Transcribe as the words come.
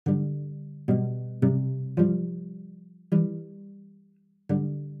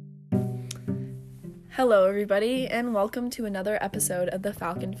Hello, everybody, and welcome to another episode of The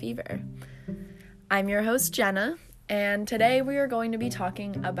Falcon Fever. I'm your host, Jenna, and today we are going to be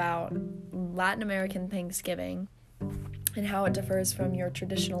talking about Latin American Thanksgiving and how it differs from your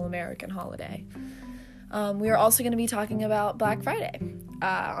traditional American holiday. We are also going to be talking about Black Friday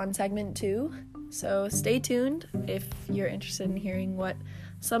on segment 2, so stay tuned if you're interested in hearing what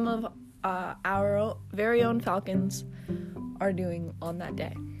some of our very own Falcons are doing on that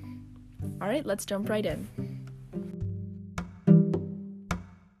day. All right, let's jump right in.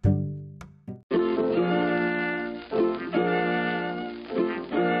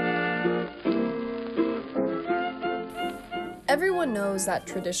 Everyone knows that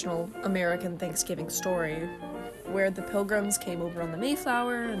traditional American Thanksgiving story where the Pilgrims came over on the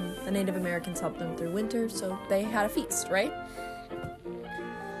Mayflower and the Native Americans helped them through winter, so they had a feast, right?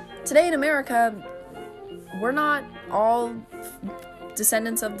 Today in America, we're not all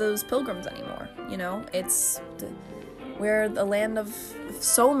descendants of those Pilgrims anymore, you know? We're the land of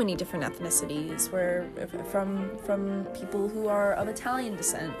so many different ethnicities. We're from people who are of Italian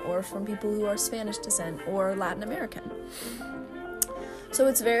descent, or from people who are Spanish descent, or Latin American. So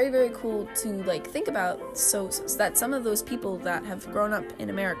it's very, very cool to think about so that some of those people that have grown up in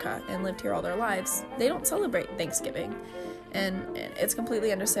America and lived here all their lives, they don't celebrate Thanksgiving. And it's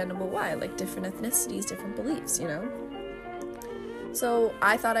completely understandable why, different ethnicities, different beliefs, you know? So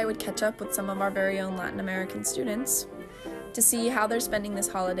I thought I would catch up with some of our very own Latin American students to see how they're spending this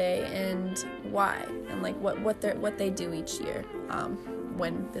holiday and why, and what they do each year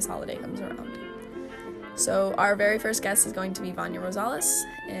when this holiday comes around. So our very first guest is going to be Vanya Rosales,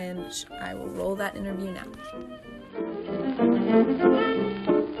 and I will roll that interview now.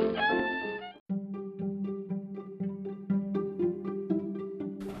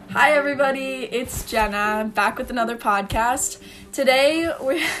 Hi everybody, it's Jenna, back with another podcast. Today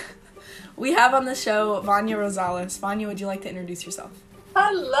we have on the show Vanya Rosales. Vanya, would you like to introduce yourself?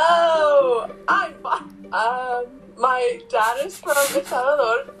 Hello, I'm my dad is from El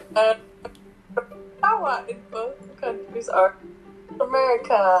Salvador, and in both countries are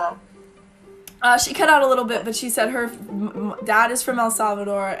America. She cut out a little bit, but she said her dad is from El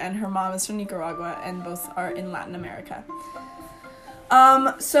Salvador and her mom is from Nicaragua, and both are in Latin America.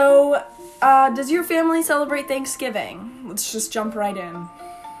 So does your family celebrate Thanksgiving? Let's just jump right in.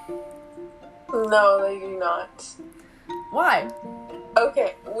 No, they do not. Why?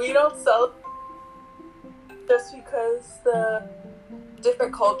 Okay, we don't celebrate just because the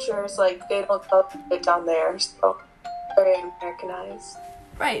different cultures, they don't celebrate down there, so very Americanized.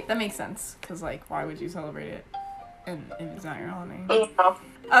 Right, that makes sense, because, why would you celebrate it if it's not your holiday? Yeah.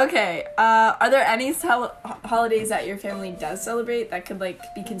 Okay, are there any holidays that your family does celebrate that could, be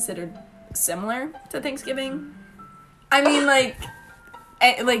considered similar to Thanksgiving? I mean,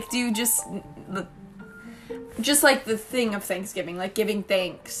 do you just the thing of Thanksgiving, giving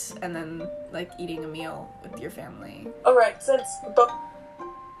thanks and then, eating a meal with your family? Alright, since both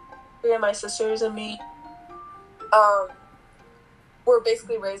my sisters and me, we're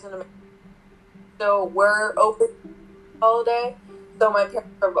basically raised in America, so we're open holiday. So my parents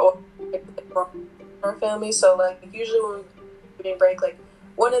are both from our family, so usually when we break,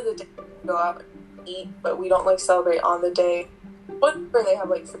 one of the days we go out and eat, but we don't celebrate on the day. Whenever they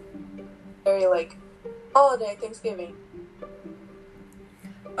have very holiday Thanksgiving.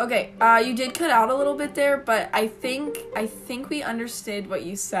 Okay, you did cut out a little bit there, but I think we understood what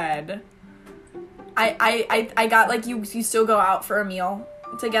you said. I got you still go out for a meal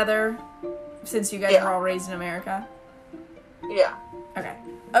together since you guys are all raised in America. Yeah.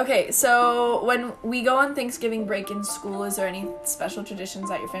 Okay, so when we go on Thanksgiving break in school, is there any special traditions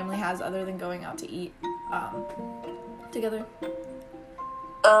that your family has other than going out to eat together?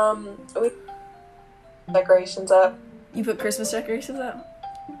 We decorations up. You put Christmas decorations up?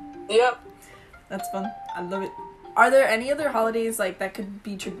 Yep. That's fun. I love it. Are there any other holidays that could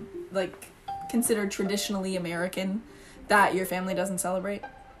be considered traditionally American that your family doesn't celebrate?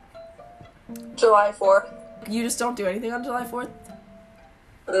 July 4th. You just don't do anything on July 4th?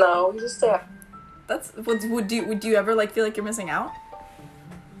 No, we just stay out. That's would you ever feel like you're missing out?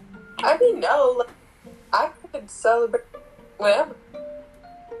 I mean, no. I could celebrate whenever.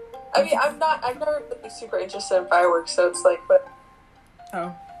 I mean, I'm never really super interested in fireworks, so it's but.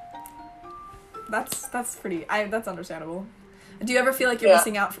 Oh. That's pretty. That's understandable. Do you ever feel like you're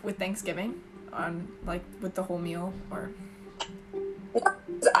missing out with Thanksgiving on with the whole meal, or? Yeah,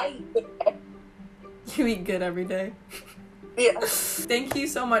 I eat good. You eat good every day. Yeah. Thank you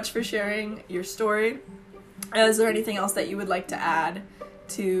so much for sharing your story. Is there anything else that you would like to add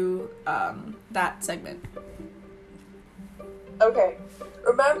to that segment? Okay.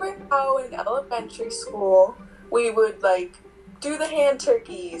 Remember how in elementary school we would like do the hand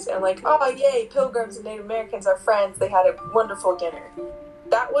turkeys and like, oh yay, Pilgrims and Native Americans are friends. They had a wonderful dinner.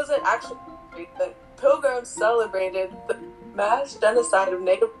 That wasn't actually the Pilgrims celebrated the mass genocide of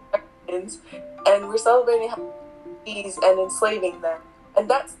Native Americans, and we're celebrating these and enslaving them. And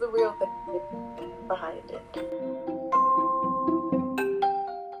that's the real thing behind it.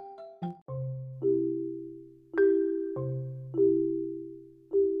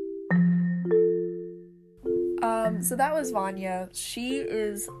 So that was Vanya. She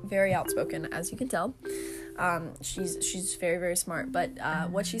is very outspoken, as you can tell. She's very, very smart. But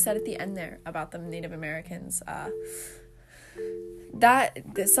what she said at the end there about the Native Americans, that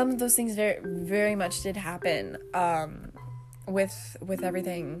some of those things very, very much did happen. With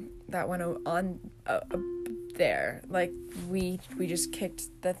everything that went on there, like we just kicked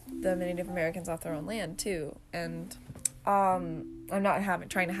the Native Americans off their own land too, and I'm not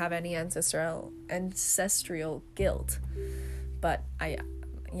trying to have any ancestral guilt, but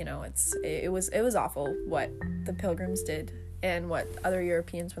it was awful what the Pilgrims did and what other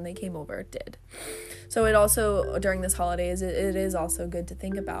Europeans when they came over did. So it also, during this holiday, it is also good to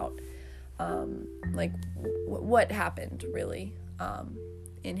think about like what happened really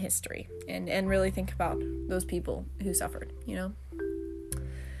in history, and really think about those people who suffered,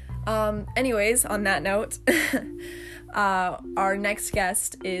 anyways, on that note, our next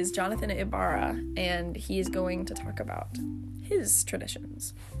guest is Jonathan Ibarra, and he is going to talk about his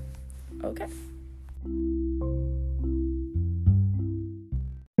traditions. Okay.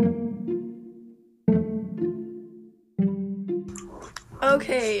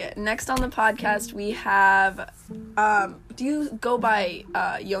 Okay, next on the podcast we have, do you go by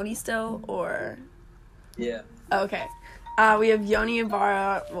Yoni still, or? Yeah. Okay. We have Yoni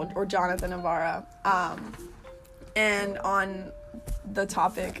Ibarra, or Jonathan Ibarra, and on the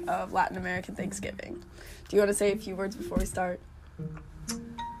topic of Latin American Thanksgiving. Do you want to say a few words before we start?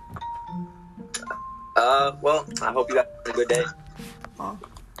 Well, I hope you guys have a good day. Oh,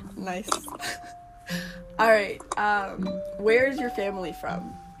 nice. All right, where's your family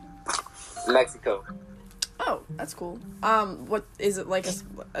from? Mexico. Oh, that's cool. What is it, like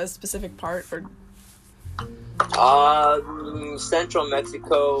a specific part, or? Central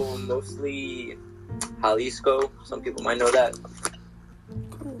Mexico, mostly Jalisco. Some people might know that.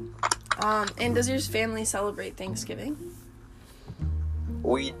 Cool. And does your family celebrate Thanksgiving?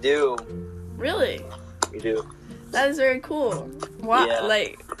 We do. Really? We do. That is very cool. Wow, Yeah.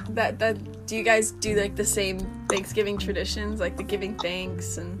 like that. Do you guys do like the same Thanksgiving traditions, like the giving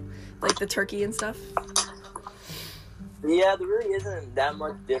thanks and like the turkey and stuff? Yeah, there really isn't that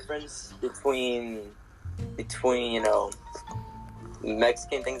much difference between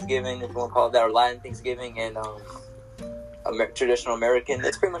Mexican Thanksgiving, if you want to call it that, or Latin Thanksgiving, and traditional American.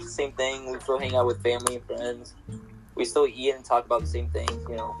 It's pretty much the same thing. We still hang out with family and friends. We still eat and talk about the same things.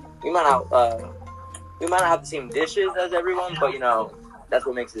 We might not have the same dishes as everyone, but that's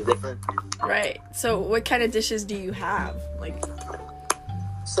what makes it different. Right. So what kind of dishes do you have? Like,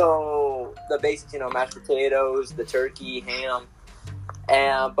 so the basics, mashed potatoes, the turkey, ham,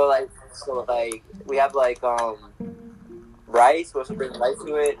 and we have rice. We also bring rice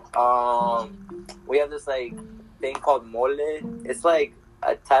to it. We have this thing called mole. It's like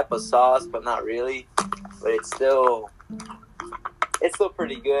a type of sauce, but not really. But it's still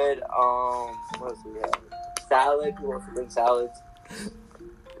pretty good. What else do we have? Salad. We also bring salads.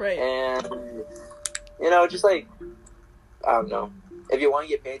 right. And just I don't know. If you want to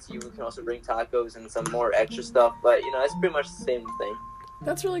get fancy, we can also bring tacos and some more extra stuff. But it's pretty much the same thing.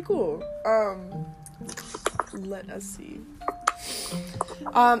 That's really cool. Let us see.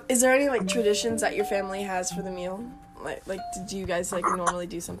 Is there any traditions that your family has for the meal? Like do you guys normally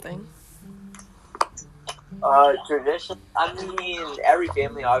do something? Tradition. I mean, every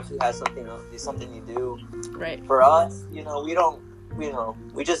family obviously has something you do. Right. For us,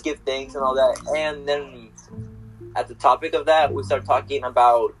 we just give thanks and all that, and then at the topic of that, we start talking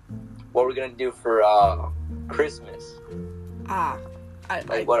about what we're gonna do for Christmas.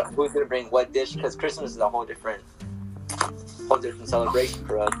 Who's gonna bring what dish? Because Christmas is a whole different celebration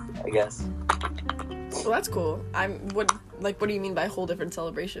for us, I guess. Well, that's cool. What do you mean by whole different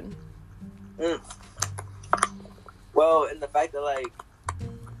celebration? Well, in the fact that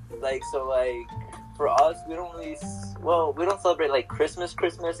for us, we don't celebrate Christmas.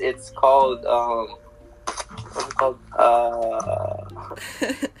 It's called what's it called?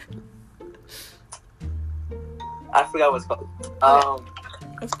 I forgot what it's called.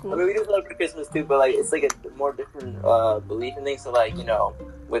 That's cool. I mean, we do celebrate Christmas too, but it's a more different belief and things. So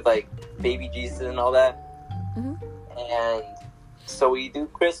with baby Jesus and all that, Mm-hmm. and So we do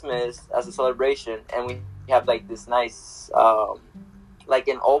Christmas as a celebration, and we have like this nice, like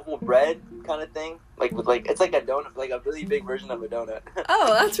an oval bread kind of thing, like with like it's like a donut, like a really big version of a donut.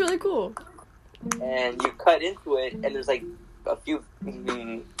 Oh, that's really cool. And you cut into it, and there's like a few,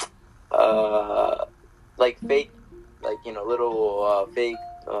 like fake, like little fake,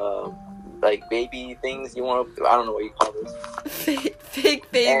 like baby things. I don't know what you call those.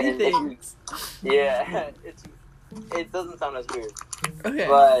 Fake baby things. Yeah, it doesn't sound as weird. Okay.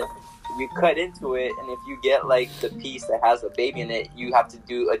 But you cut into it, and if you get like the piece that has a baby in it, you have to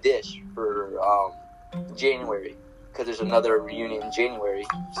do a dish for January, because there's another reunion in January,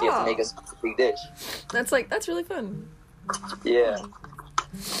 so you have to make a specific dish. That's really fun. Yeah.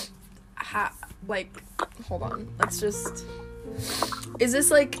 Hold on. Is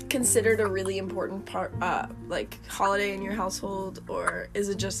this like considered a really important part, like holiday in your household, or is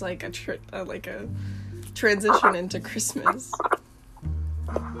it just like a transition into Christmas?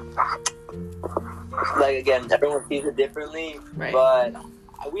 Like again, everyone sees it differently, right. But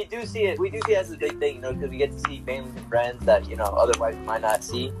we do see it as a big thing, because we get to see family and friends that otherwise we might not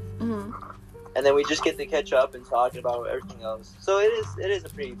see. Mm-hmm. And then we just get to catch up and talk about everything else. So it is a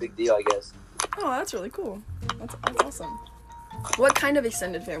pretty big deal, I guess. Oh, that's really cool. That's awesome. What kind of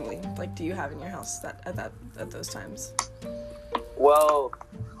extended family do you have in your house at those times? Well,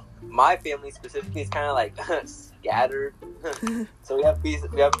 my family specifically is kind of like scattered. So we have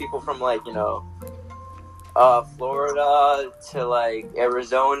people from Florida to like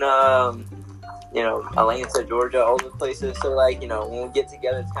Arizona, Atlanta, Georgia, all those places. So when we get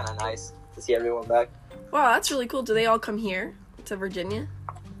together, it's kind of nice to see everyone back. Wow, that's really cool. Do they all come here to Virginia?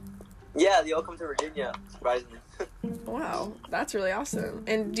 Yeah, they all come to Virginia, surprisingly. Wow, that's really awesome.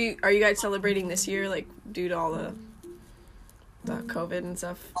 And are you guys celebrating this year, due to all the COVID and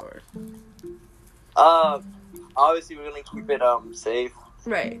stuff, or? Obviously we're gonna keep it safe.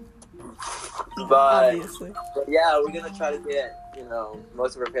 Right. But obviously. But yeah, we're gonna try to get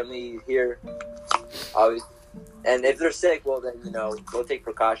most of our family here. Obviously, and if they're sick, well then we'll take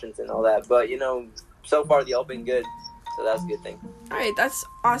precautions and all that. But so far they all been good. So that's a good thing. All right, that's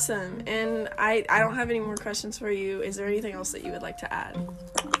awesome. And I don't have any more questions for you. Is there anything else that you would like to add?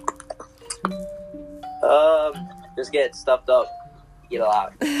 Just get stuffed up. Eat a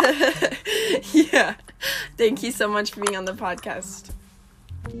lot. Yeah. Thank you so much for being on the podcast.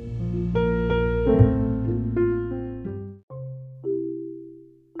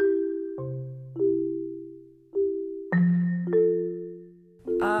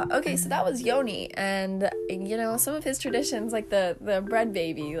 Okay, so that was Yoni, and some of his traditions, like the bread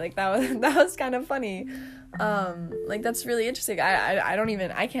baby, that was kind of funny. That's really interesting.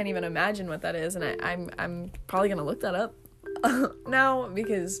 I can't even imagine what that is, and I'm probably gonna look that up now,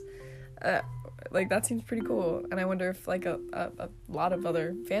 because that seems pretty cool, and I wonder if a lot of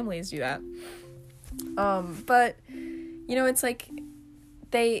other families do that. But it's like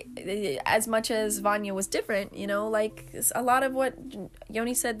they, as much as Vanya was different, a lot of what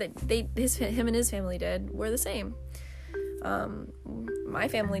Yoni said that him and his family did were the same. My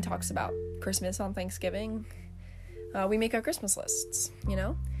family talks about Christmas on Thanksgiving. We make our Christmas lists,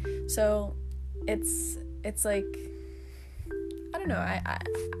 so it's like, I don't know,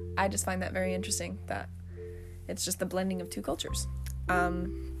 I just find that very interesting, that it's just the blending of two cultures.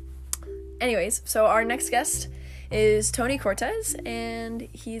 Anyways, so our next guest is Tony Cortez, and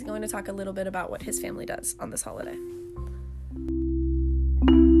he's going to talk a little bit about what his family does on this holiday.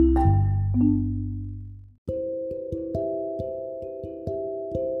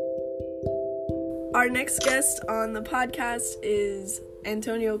 Our next guest on the podcast is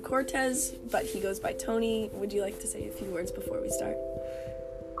Antonio Cortez, but he goes by Tony. Would you like to say a few words before we start?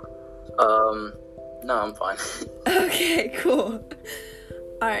 No, I'm fine. Okay, cool.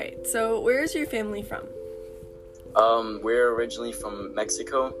 Alright, so where is your family from? We're originally from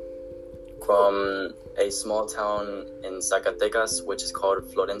Mexico, from a small town in Zacatecas, which is called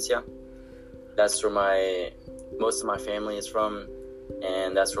Florencia. That's where most of my family is from,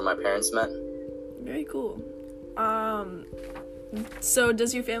 and that's where my parents met. Very cool. So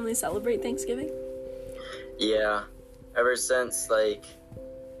does your family celebrate Thanksgiving? Yeah. Ever since I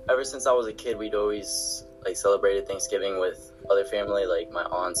was a kid, we'd always celebrated Thanksgiving with other family, like my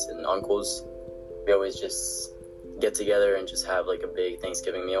aunts and uncles. We always just get together and just have a big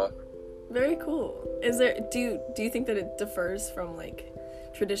Thanksgiving meal. Very cool. Do you think that it differs from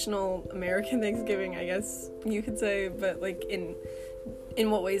traditional American Thanksgiving, I guess you could say, but in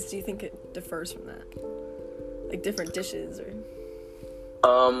what ways do you think it differs from that? Different dishes or?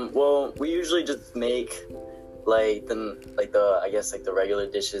 Well, we usually just make I guess like the regular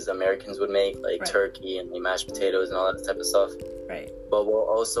dishes Americans would make, like turkey and like mashed potatoes and all that type of stuff. Right. But we'll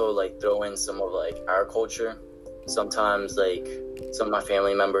also like throw in some of like our culture. Sometimes like some of my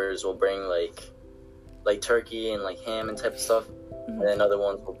family members will bring like turkey and like ham and type of stuff. And then other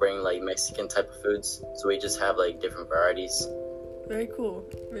ones will bring like Mexican type of foods. So we just have like different varieties. Very cool.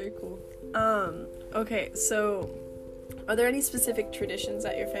 Very cool. Okay, so are there any specific traditions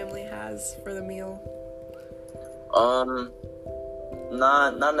that your family has for the meal?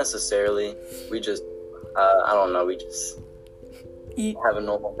 Not necessarily. We just I don't know, we just Eat. have a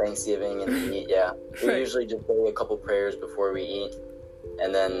normal Thanksgiving and eat, yeah. We Right. usually just say a couple prayers before we eat,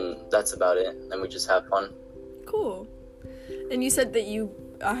 and then that's about it. Then we just have fun. Cool. And you said that you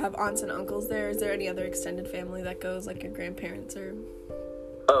have aunts and uncles there. Is there any other extended family that goes, like your grandparents or?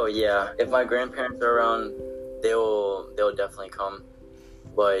 Oh yeah, if my grandparents are around, they'll definitely come.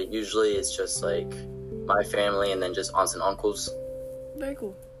 But usually it's just like my family and then just aunts and uncles. Very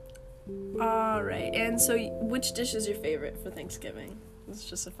cool. All right. And so, which dish is your favorite for Thanksgiving? It's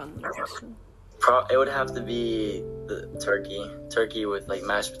just a fun little question. It would have to be the turkey with like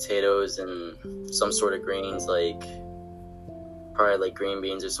mashed potatoes and some sort of greens, like probably like green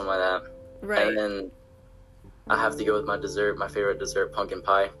beans or something like that. Right. And then I have to go with my dessert, my favorite dessert, pumpkin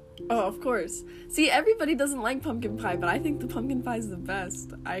pie. Oh, of course. See, everybody doesn't like pumpkin pie, but I think the pumpkin pie is the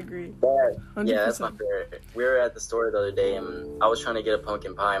best. I agree. Yeah, that's my favorite. We were at the store the other day, and I was trying to get a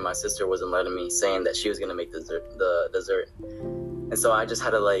pumpkin pie, and my sister wasn't letting me, saying that she was gonna make the dessert. And so I just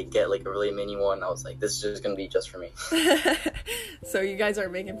had to like get like a really mini one. I was like, this is just gonna be just for me. So you guys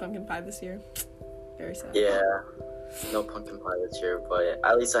aren't making pumpkin pie this year? Very sad. Yeah, no pumpkin pie this year, but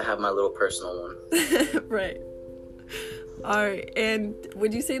at least I have my little personal one. Right. Alright, and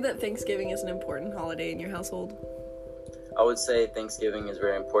would you say that Thanksgiving is an important holiday in your household? I would say Thanksgiving is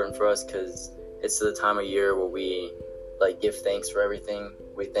very important for us because it's the time of year where we like give thanks for everything.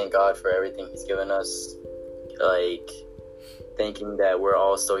 We thank God for everything He's given us, like thinking that we're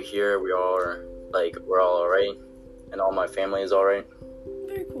all still here. We're all alright, and all my family is alright.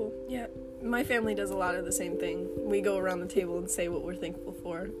 Very cool. Yeah, my family does a lot of the same thing. We go around the table and say what we're thankful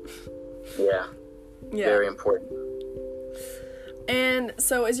for. Yeah. Very important. And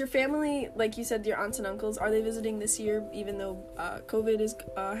so is your family, like you said, your aunts and uncles, are they visiting this year even though COVID is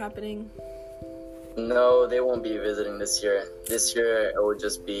happening? No, they won't be visiting this year. This year it will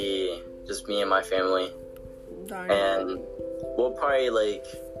just be just me and my family. Darn. And we'll probably like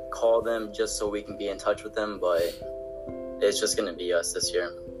call them just so we can be in touch with them, but it's just gonna be us this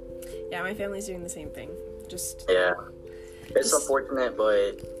year. Yeah, my family's doing the same thing. It's unfortunate,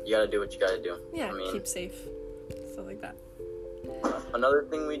 but you gotta do what you gotta do. Yeah, keep safe. Stuff like that. Another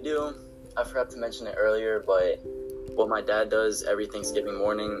thing we do, I forgot to mention it earlier, but what my dad does every Thanksgiving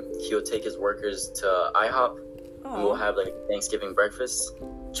morning, he'll take his workers to IHOP, and we'll have like Thanksgiving breakfast,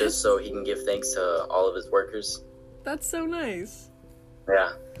 just so he can give thanks to all of his workers. That's so nice.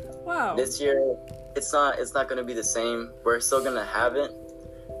 Yeah. Wow. This year, it's not gonna be the same. We're still gonna have it,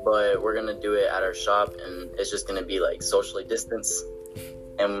 but we're gonna do it at our shop, and it's just gonna be like socially distanced,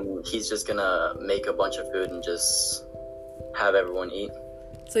 and he's just gonna make a bunch of food and just have everyone eat.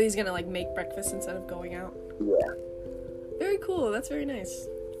 So he's gonna like make breakfast instead of going out? Yeah. Very cool. That's very nice.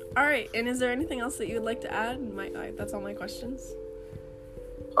 All right. And is there anything else that you would like to add? That's all my questions.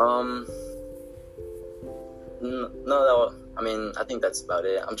 No, I think that's about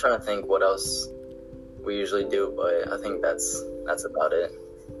it. I'm trying to think what else we usually do, but I think that's about it.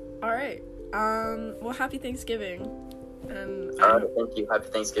 All right. Well, happy Thanksgiving. And thank you. Happy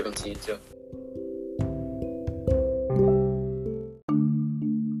Thanksgiving to you too.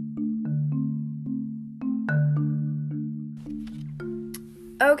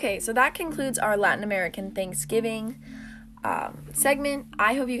 Okay, so that concludes our Latin American Thanksgiving segment.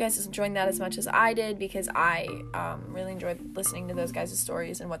 I hope you guys enjoyed that as much as I did, because I really enjoyed listening to those guys'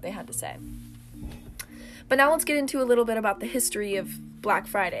 stories and what they had to say. But now let's get into a little bit about the history of Black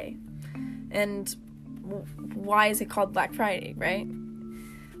Friday and why is it called Black Friday, right?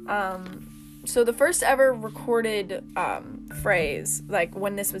 So the first ever recorded phrase, like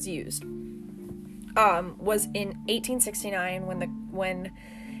when this was used, was in 1869 when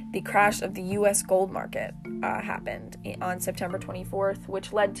the crash of the U.S. gold market happened on September 24th,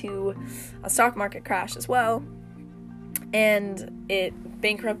 which led to a stock market crash as well, and it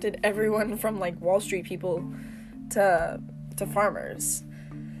bankrupted everyone from like Wall Street people to farmers.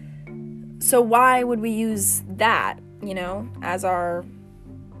 So why would we use that, as our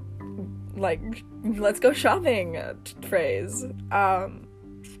like let's go shopping phrase?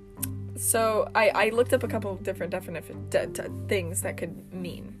 So I looked up a couple of different things that could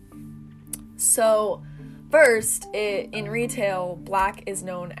mean. So first, in retail, black is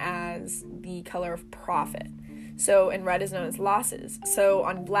known as the color of profit. So, and red is known as losses. So,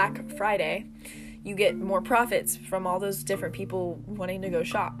 on Black Friday, you get more profits from all those different people wanting to go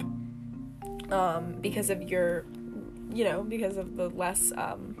shop. Because of because of the less,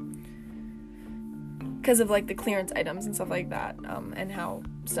 because of, like, the clearance items and stuff like that, and how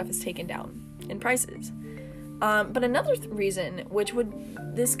stuff is taken down in prices. But another reason,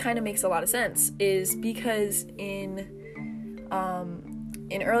 this kind of makes a lot of sense, is because in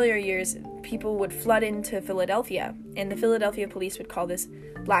earlier years, people would flood into Philadelphia, and the Philadelphia police would call this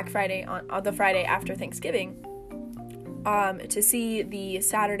Black Friday on the Friday after Thanksgiving, to see the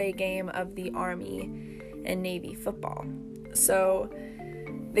Saturday game of the Army and Navy football. So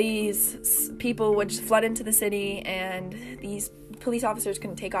these people would flood into the city, and these police officers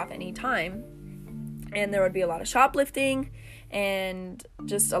couldn't take off any time, and there would be a lot of shoplifting and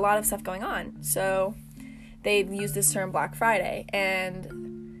just a lot of stuff going on. So they used this term Black Friday, and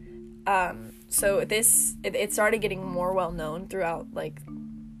so it started getting more well known throughout, like,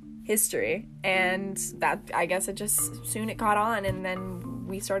 history, and that, I guess, it caught on, and then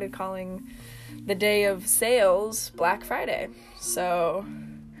we started calling the day of sales Black Friday. So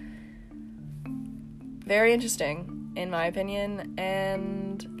very interesting, in my opinion,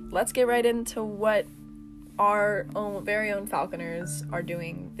 and let's get right into what our very own Falconers are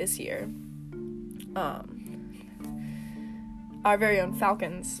doing this year. Our very own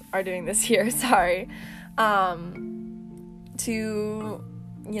Falcons are doing this year, to,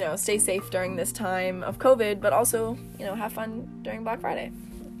 stay safe during this time of COVID, but also, have fun during Black Friday,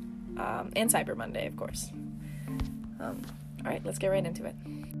 and Cyber Monday, of course. All right, let's get right into it.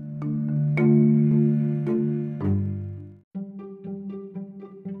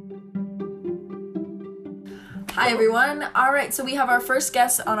 Hi everyone. All right, so we have our first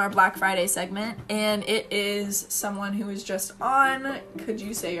guest on our Black Friday segment, and it is someone who is just on. Could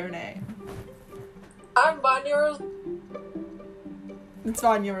you say your name? I'm Vanya. It's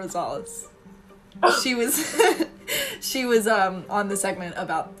Vanya Rosales. She was on the segment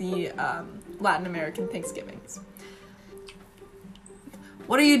about the Latin American Thanksgivings.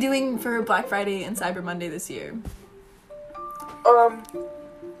 What are you doing for Black Friday and Cyber Monday this year?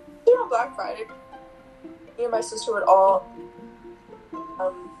 Black Friday, me and my sister would all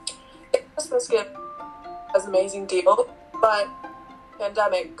get Christmas gift as an amazing deal, but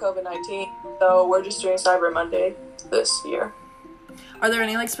pandemic, COVID-19, so we're just doing Cyber Monday this year. Are there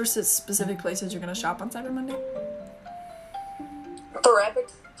any, like, specific places you're gonna shop on Cyber Monday? Forever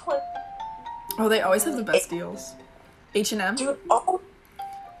 20. Oh, they always have the best deals. H&M? Dude,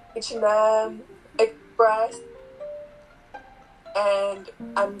 H&M, Express, and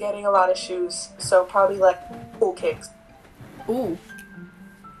I'm getting a lot of shoes, so probably, like, cool kicks. Ooh.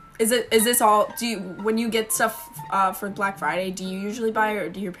 Is this all, when you get stuff for Black Friday, do you usually buy it, or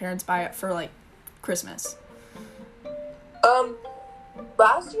do your parents buy it for, like, Christmas?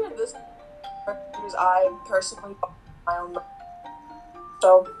 Last year and this year, I personally bought my own.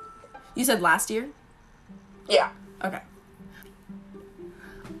 So. You said last year? Yeah. Okay.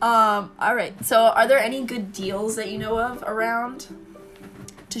 Alright, so are there any good deals that you know of around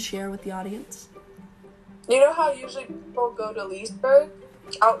to share with the audience? You know how usually people go to Leesburg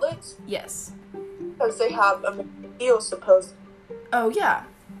outlets? Yes. Because they have amazing deals, supposedly. Oh, yeah.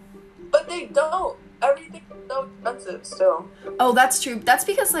 But they don't. Everything's so expensive still. Oh, that's true. That's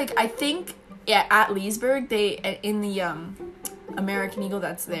because, like, I think, at Leesburg, they, in the, American Eagle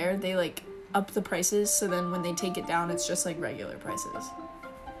that's there, they, like, up the prices, so then when they take it down, it's just, like, regular prices.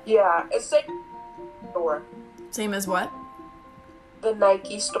 Yeah, it's same store. Same as what? The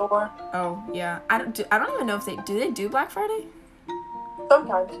Nike store. Oh, yeah. I don't even know if they do Black Friday?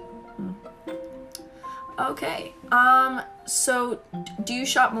 Sometimes. Okay. So do you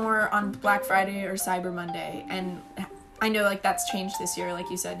shop more on Black Friday or Cyber Monday? And I know, like, that's changed this year. Like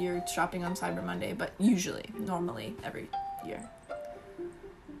you said, you're shopping on Cyber Monday, but normally, every year.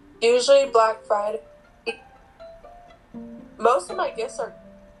 Usually Black Friday. Most of my gifts are...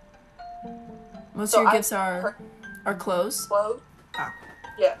 Most of your gifts are clothes? Clothes. Ah.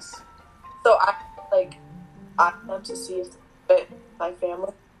 Yes. So I ask them to see if they fit my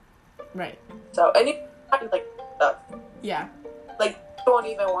family. Right. So any kind of, like, stuff. Yeah. Like, don't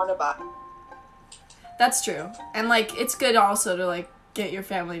even want to buy. That's true. And, like, it's good also to, like, get your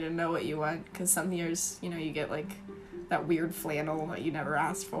family to know what you want, because some years, you get, like, that weird flannel that you never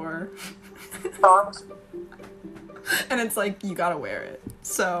asked for. And it's like, you gotta wear it.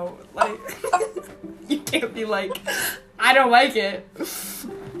 So, like, you can't be like, I don't like it.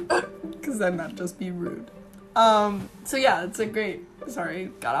 Because then that'd just be rude. So yeah, it's a great,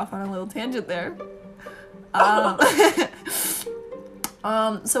 sorry, got off on a little tangent there.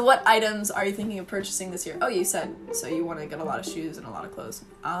 So what items are you thinking of purchasing this year? Oh, you said, so you want to get a lot of shoes and a lot of clothes.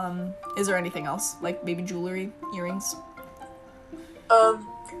 Is there anything else? Like maybe jewelry, earrings? I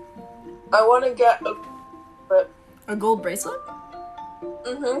want to get a gold bracelet?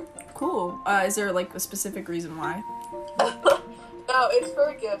 Mm-hmm. Cool. Is there like a specific reason why? No, it's for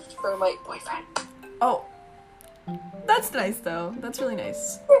a gift for my boyfriend. Oh. That's nice though. That's really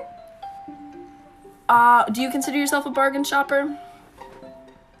nice. Do you consider yourself a bargain shopper?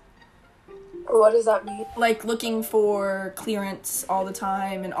 What does that mean? Like looking for clearance all the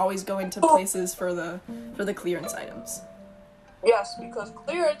time and always going to places for the clearance items. Yes, because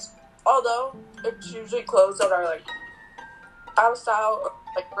clearance, although it's usually clothes that are like out of style or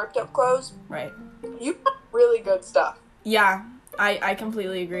like ripped up clothes, Right. you have really good stuff. Yeah, I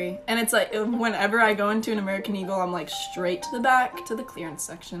completely agree. And it's like whenever I go into an American Eagle, I'm like straight to the back to the clearance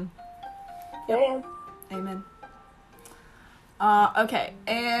section. Yeah. Amen. Okay,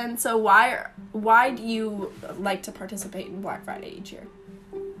 and so why do you like to participate in Black Friday each year?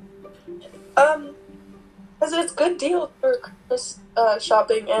 Because it's good deals for Christmas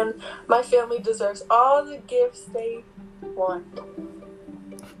shopping, and my family deserves all the gifts they want.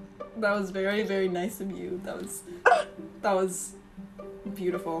 That was very, very nice of you. That was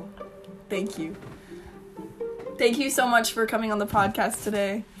beautiful. Thank you. Thank you so much for coming on the podcast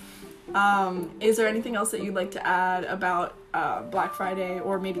today. Is there anything else that you'd like to add about Black Friday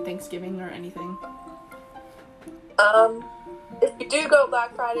or maybe Thanksgiving or anything? If you do go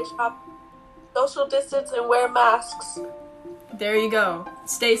Black Friday shop, social distance and wear masks. There you go.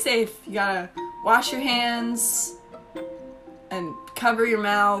 Stay safe. You gotta wash your hands and cover your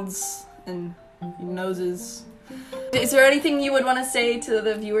mouths and your noses. Is there anything you would want to say to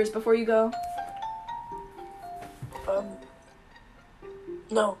the viewers before you go?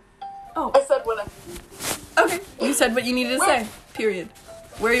 No. Oh. I said what I... Okay. You said what you needed to say. Period.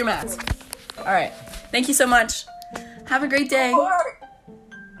 Wear your mask. All right. Thank you so much. Have a great day.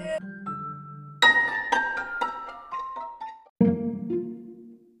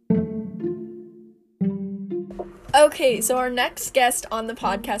 Okay, so our next guest on the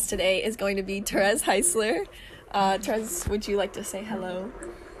podcast today is going to be Therese Heisler. Therese, would you like to say hello?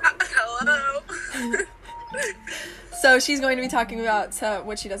 Hello. So she's going to be talking about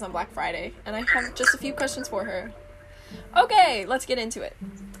what she does on Black Friday, and I have just a few questions for her. Okay, let's get into it.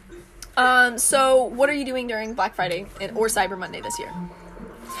 So what are you doing during Black Friday or Cyber Monday this year?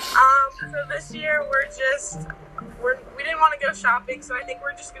 So this year we didn't want to go shopping, so I think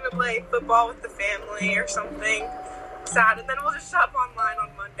we're just gonna play football with the family or something sad, and then we'll just shop online on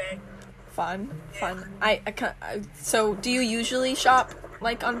Monday. Fun. So do you usually shop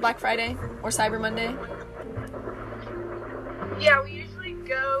like on Black Friday or Cyber Monday? Yeah, we usually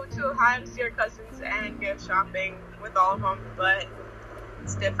go to Ohio to see our cousins and go shopping with all of them, but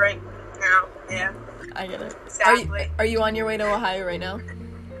it's different now. Yeah. I get it. Sadly. Are you on your way to Ohio right now?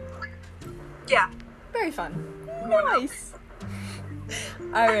 Yeah. Very fun. Nice.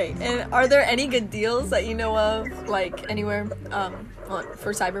 Alright, and are there any good deals that you know of, like, anywhere,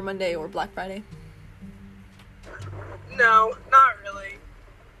 for Cyber Monday or Black Friday? No, not really.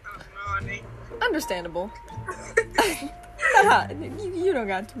 I don't know any. Understandable. You don't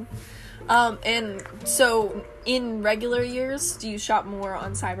got to. And so, in regular years, do you shop more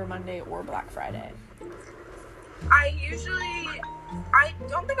on Cyber Monday or Black Friday? I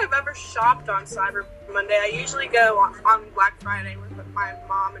don't think I've ever shopped on Cyber Monday. I usually go on Black Friday with my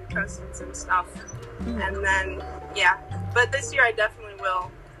mom and cousins and stuff. Mm. And then, yeah. But this year I definitely will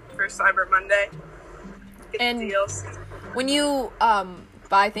for Cyber Monday. Get And- the deals. When you,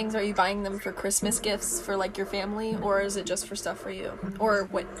 buy things, are you buying them for Christmas gifts for, like, your family, or is it just for stuff for you? Or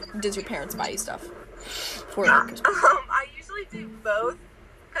what, does your parents buy you stuff for, like, Christmas? I usually do both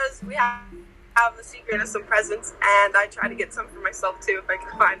because we have a secret of some presents, and I try to get some for myself too if I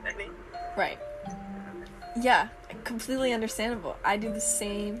can find any. Right. Yeah, completely understandable. I do the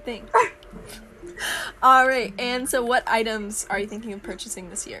same thing. Alright, and so what items are you thinking of purchasing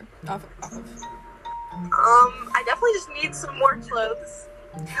this year? Off of? I definitely just need some more clothes.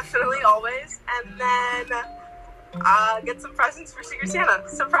 Definitely, always. And then, get some presents for Secret Santa.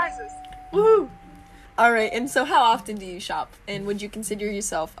 Surprises. Woohoo! Alright, and so how often do you shop? And would you consider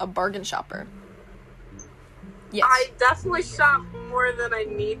yourself a bargain shopper? Yes. I definitely shop more than I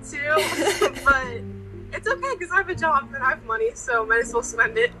need to, but it's okay because I have a job and I have money, so might as well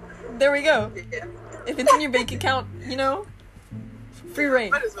spend it. There we go. Yeah. If it's in your bank account, free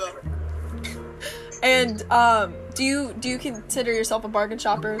reign. Might as well. And do you consider yourself a bargain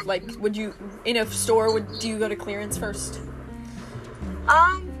shopper? Like, would you in a store? Do you go to clearance first?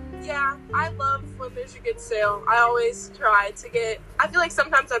 Yeah, I love when there's a good sale. I always try to get... I feel like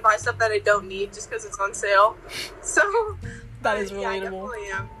sometimes I buy stuff that I don't need just because it's on sale. So... That is Yeah, I relatable.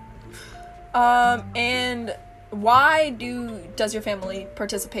 definitely am. And why does your family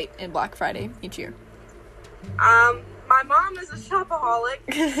participate in Black Friday each year? My mom is a shopaholic,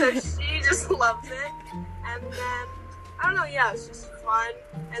 so she just loves it. And then, I don't know, yeah, it's just fun.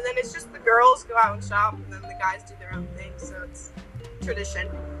 And then it's just the girls go out and shop, and then the guys do their own thing, so it's tradition.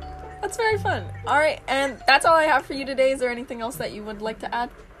 That's very fun. All right, and that's all I have for you today. Is there anything else that you would like to add?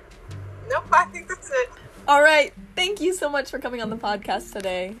 Nope, I think that's it. All right, thank you so much for coming on the podcast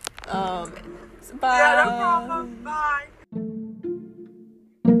today. Bye. Yeah, no problem. Bye.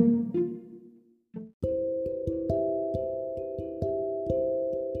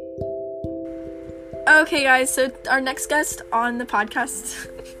 Okay, guys, so our next guest on the podcast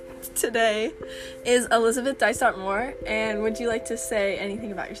today is Elizabeth Dysart-Moore. And would you like to say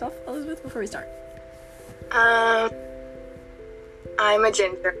anything about yourself, Elizabeth, before we start? I'm a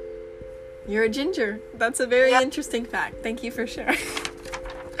ginger. You're a ginger. That's a very interesting fact. Thank you for sharing.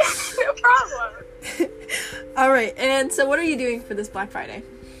 No problem. All right, and so what are you doing for this Black Friday?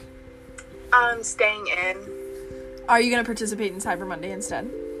 Staying in. Are you going to participate in Cyber Monday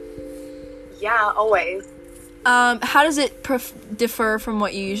instead? Yeah, always. How does it differ from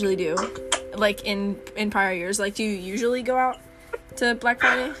what you usually do? Like in prior years? Like, do you usually go out to Black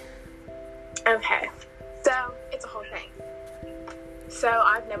Friday? Okay, so it's a whole thing. So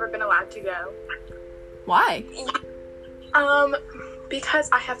I've never been allowed to go. Why? Because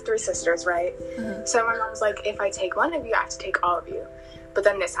I have 3 sisters, right? Mm-hmm. So my mom's like, if I take one of you, I have to take all of you. But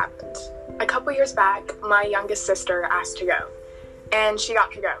then this happened. A couple years back, my youngest sister asked to go, and she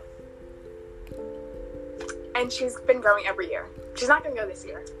got to go. And she's been going every year. She's not going to go this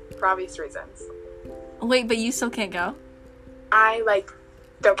year, for obvious reasons. Wait, but you still can't go? I,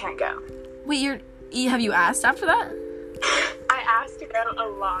 still can't go. Wait, have you asked after that? I asked to go a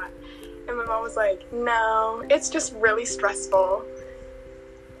lot. And my mom was like, no, it's just really stressful.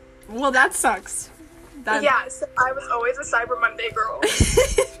 Well, that sucks. Yeah, so I was always a Cyber Monday girl.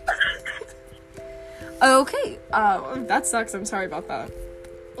 Okay. That sucks. I'm sorry about that.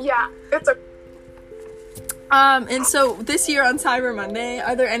 Yeah, it's a... And so this year on Cyber Monday,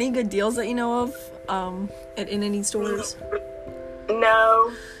 are there any good deals that you know of, in any stores?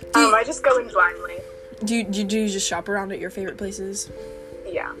 No. I just go in blindly. Do you just shop around at your favorite places?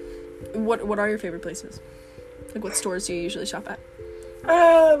 Yeah. What are your favorite places? Like, what stores do you usually shop at?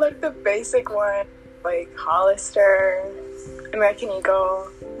 The basic one, like Hollister, American Eagle.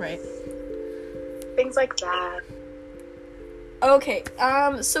 Right. Things like that. Okay,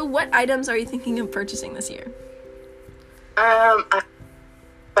 so what items are you thinking of purchasing this year?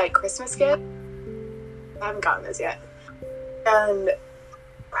 Christmas gift. I haven't gotten those yet. And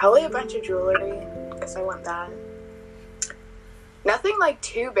probably a bunch of jewelry, because I want that. Nothing,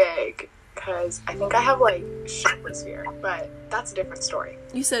 too big, because I think I have, shoppers fear, but that's a different story.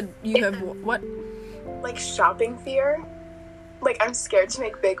 You said you have what? Shopping fear. I'm scared to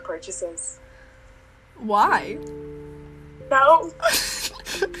make big purchases. Why? No.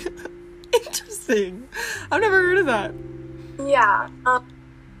 Interesting. I've never heard of that. Yeah.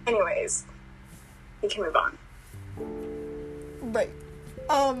 Anyways, we can move on. Right.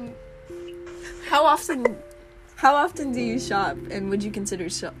 How often do you shop, and would you consider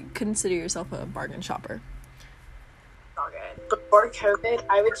yourself a bargain shopper? All good. Before COVID,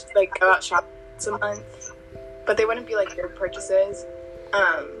 I would go out shopping once a month, but they wouldn't be big purchases.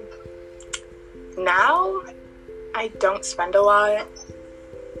 Now I don't spend a lot,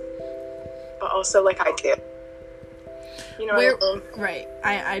 but also I do. You know what I mean? Right.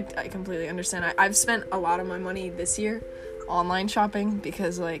 I completely understand. I've spent a lot of my money this year online shopping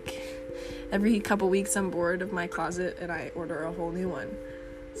because every couple weeks I'm bored of my closet and I order a whole new one.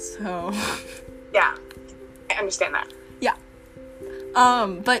 So yeah, I understand that. Yeah.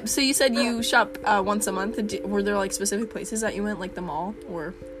 But so you said you shop once a month. Were there specific places that you went, like the mall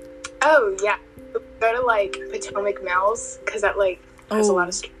or? Oh yeah, go to Potomac Mills because that has a lot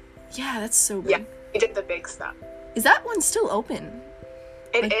of stores. Yeah, that's so big. Yeah, we did the big stuff. Is that one still open?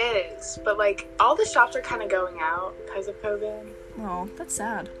 It is, but all the shops are kind of going out because of COVID. Oh, that's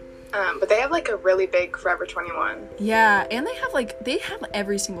sad. But they have a really big Forever 21. Yeah, and they have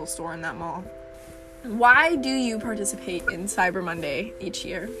every single store in that mall. Why do you participate in Cyber Monday each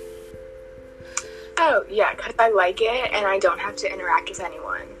year? Oh, yeah, because I like it and I don't have to interact with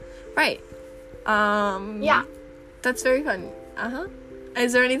anyone. Right. Yeah. That's very fun. Uh-huh.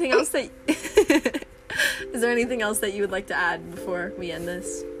 Is there anything else that you would like to add before we end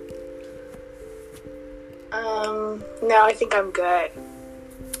this? No, I think I'm good.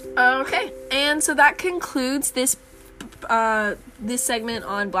 Okay, and so that concludes this segment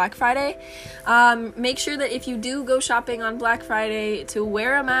on Black Friday. Make sure that if you do go shopping on Black Friday to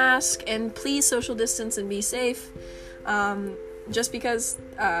wear a mask and please social distance and be safe. Just because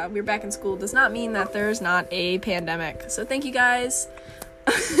we're back in school does not mean that there's not a pandemic. So thank you guys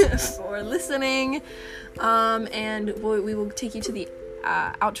for listening, and we will take you to the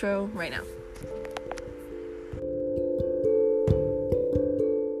outro right now.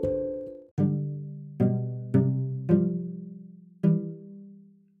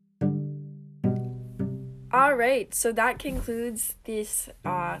 Alright, so that concludes this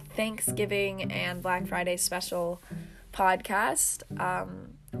Thanksgiving and Black Friday special podcast.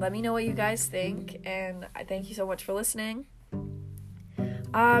 Let me know what you guys think, and I thank you so much for listening.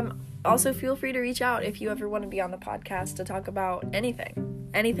 Also, feel free to reach out if you ever want to be on the podcast to talk about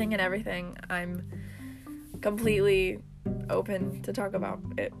anything and everything. I'm completely open to talk about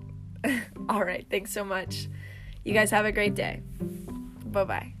it. Alright, thanks so much. You guys have a great day.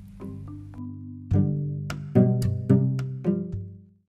 Bye-bye.